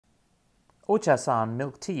Ocha San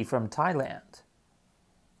milk tea from Thailand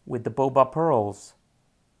with the boba pearls,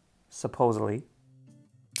 supposedly.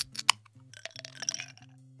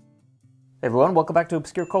 Hey everyone, welcome back to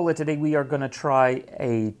Obscure Cola. Today we are going to try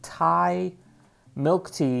a Thai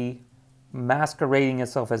milk tea masquerading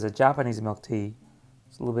itself as a Japanese milk tea.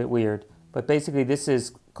 It's a little bit weird, but basically this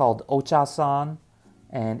is called Ocha San,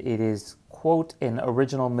 and it is, quote, an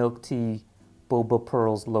original milk tea, boba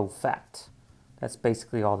pearls, low fat. That's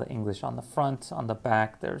basically all the English on the front. On the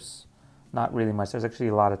back, there's not really much. There's actually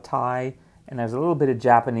a lot of Thai, and there's a little bit of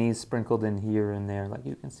Japanese sprinkled in here and there. Like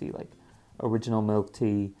you can see, like original milk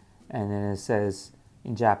tea, and then it says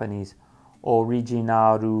in Japanese,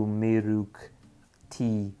 Originaru Milk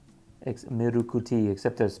Tea, Miruku tea,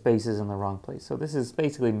 except there's spaces in the wrong place. So this is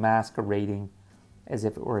basically masquerading as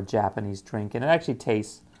if it were a Japanese drink, and it actually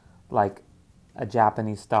tastes like a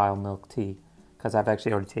Japanese style milk tea, because I've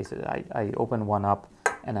actually already tasted it. I opened one up,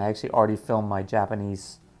 and I actually already filmed my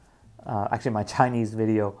my Chinese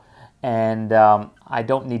video, and I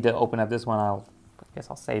don't need to open up this one. I guess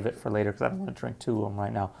I'll save it for later because I don't want to drink two of them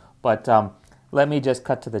right now. But let me just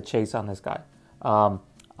cut to the chase on this guy.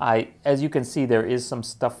 As you can see, there is some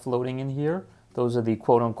stuff floating in here. Those are the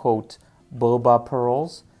quote-unquote boba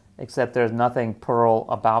pearls, except there's nothing pearl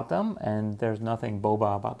about them, and there's nothing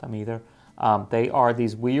boba about them either. They are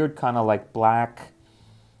these weird kind of like black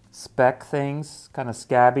speck things, kind of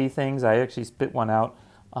scabby things. I actually spit one out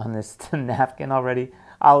on this napkin already.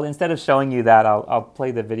 Instead of showing you that, I'll play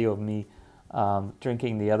the video of me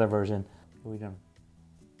drinking the other version. We done.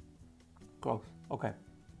 Gross. Okay.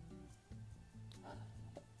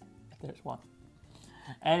 There's one.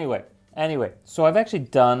 Anyway, so I've actually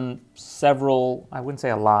done several, I wouldn't say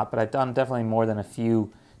a lot, but I've done definitely more than a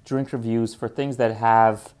few drink reviews for things that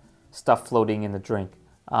have stuff floating in the drink.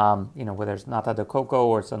 You know, whether it's nata de coco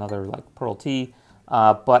or it's another like pearl tea.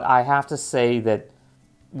 But I have to say that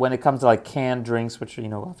when it comes to like canned drinks, which are, you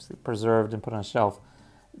know, obviously preserved and put on a shelf,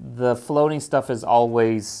 the floating stuff is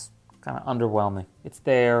always kind of underwhelming. It's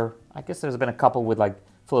there. I guess there's been a couple with like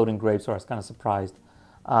floating grapes where I was kind of surprised.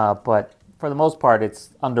 But for the most part,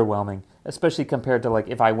 it's underwhelming, especially compared to like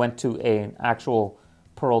if I went to an actual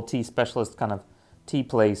pearl tea specialist kind of tea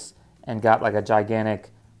place and got like a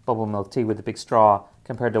gigantic bubble milk tea with a big straw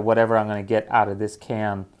compared to whatever I'm going to get out of this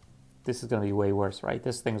can. This is going to be way worse, right?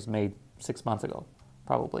 This thing was made 6 months ago,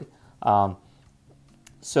 probably.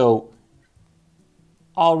 So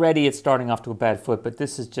already it's starting off to a bad foot, but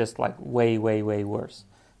this is just like way, way, way worse.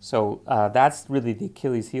 So that's really the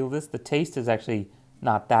Achilles heel of this. The taste is actually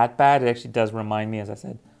not that bad. It actually does remind me, as I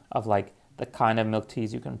said, of like the kind of milk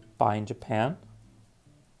teas you can buy in Japan.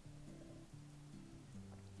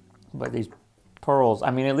 But these pearls, I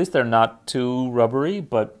mean, at least they're not too rubbery,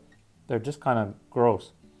 but they're just kind of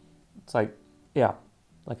gross. It's like, yeah,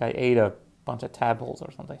 like I ate a bunch of tadpoles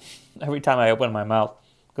or something every time I open my mouth,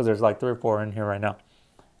 because there's like 3 or 4 in here right now.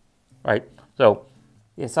 Right? So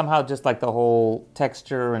yeah, somehow just like the whole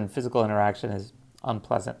texture and physical interaction is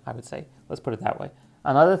unpleasant, I would say. Let's put it that way.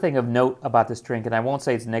 Another thing of note about this drink, and I won't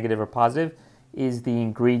say it's negative or positive, is the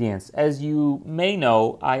ingredients. As you may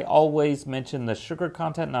know, I always mention the sugar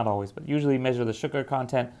content, not always, but usually measure the sugar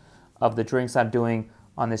content of the drinks I'm doing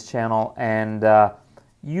on this channel, and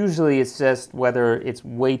usually it's just whether it's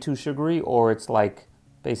way too sugary or it's like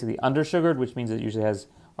basically undersugared, which means it usually has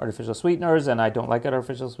artificial sweeteners, and I don't like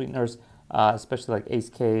artificial sweeteners, especially like Ace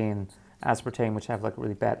K and aspartame, which have like a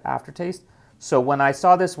really bad aftertaste. So when I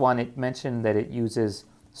saw this one, it mentioned that it uses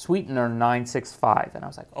sweetener 965, and I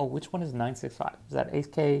was like, oh, which one is 965? Is that Ace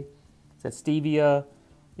K? Is that stevia?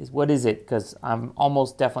 What is it? Because I'm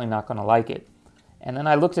almost definitely not going to like it. And then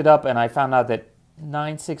I looked it up, and I found out that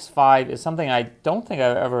 965 is something I don't think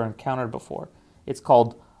I've ever encountered before. It's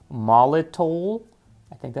called Mannitol,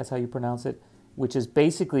 I think that's how you pronounce it, which is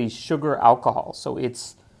basically sugar alcohol. So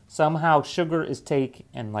it's somehow sugar is taken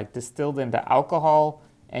and like distilled into alcohol,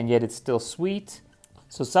 and yet it's still sweet.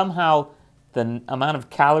 So somehow the amount of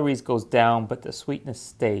calories goes down, but the sweetness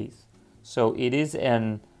stays. So it is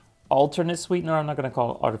an alternate sweetener. I'm not going to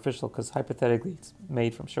call it artificial because hypothetically it's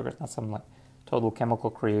made from sugar. It's not some like total chemical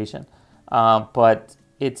creation. But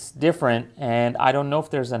it's different, and I don't know if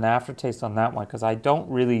there's an aftertaste on that one because I don't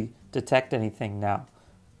really detect anything now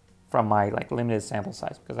from my like limited sample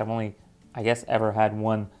size, because I've only, I guess, ever had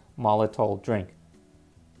one Mannitol drink.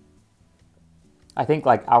 I think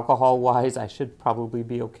like alcohol-wise, I should probably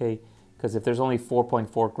be okay, because if there's only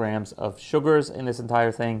 4.4 grams of sugars in this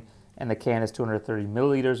entire thing, and the can is 230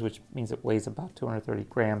 milliliters, which means it weighs about 230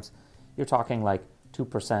 grams, you're talking like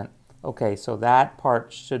 2%. Okay, so that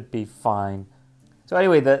part should be fine. So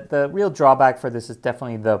anyway, the real drawback for this is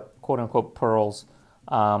definitely the quote-unquote pearls.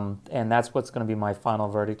 And that's what's going to be my final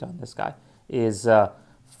verdict on this guy. Is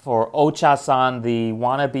for Ocha San, the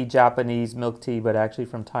wannabe Japanese milk tea, but actually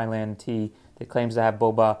from Thailand tea that claims to have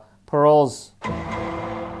boba pearls.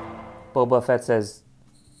 Boba Fett says,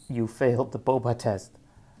 you failed the boba test.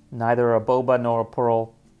 Neither a boba nor a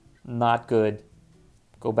pearl. Not good.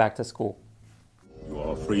 Go back to school. You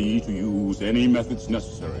are free to use any methods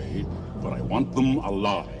necessary, but I want them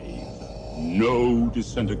alive. No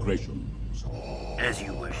disintegrations. As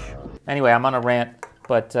you wish. Anyway, I'm on a rant,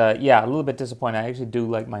 but yeah, a little bit disappointed. I actually do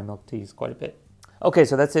like my milk teas quite a bit. Okay,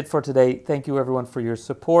 so that's it for today. Thank you everyone for your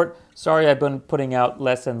support. Sorry I've been putting out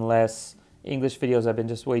less and less English videos. I've been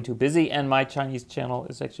just way too busy, and my Chinese channel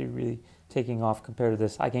is actually really taking off compared to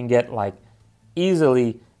this. I can get like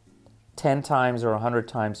easily 10 times or 100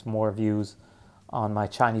 times more views on my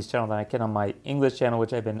Chinese channel than I can on my English channel,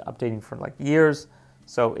 which I've been updating for like years.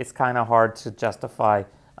 So it's kind of hard to justify,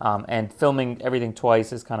 and filming everything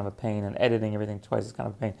twice is kind of a pain, and editing everything twice is kind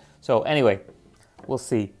of a pain. So anyway, we'll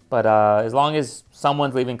see. But as long as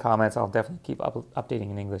someone's leaving comments, I'll definitely keep updating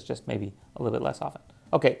in English, just maybe a little bit less often.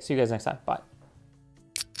 Okay, see you guys next time. Bye.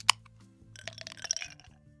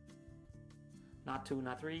 Not 2,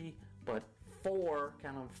 not 3, but 4,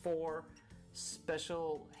 count on 4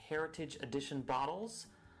 special Heritage Edition bottles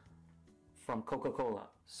from Coca-Cola.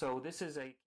 So this is a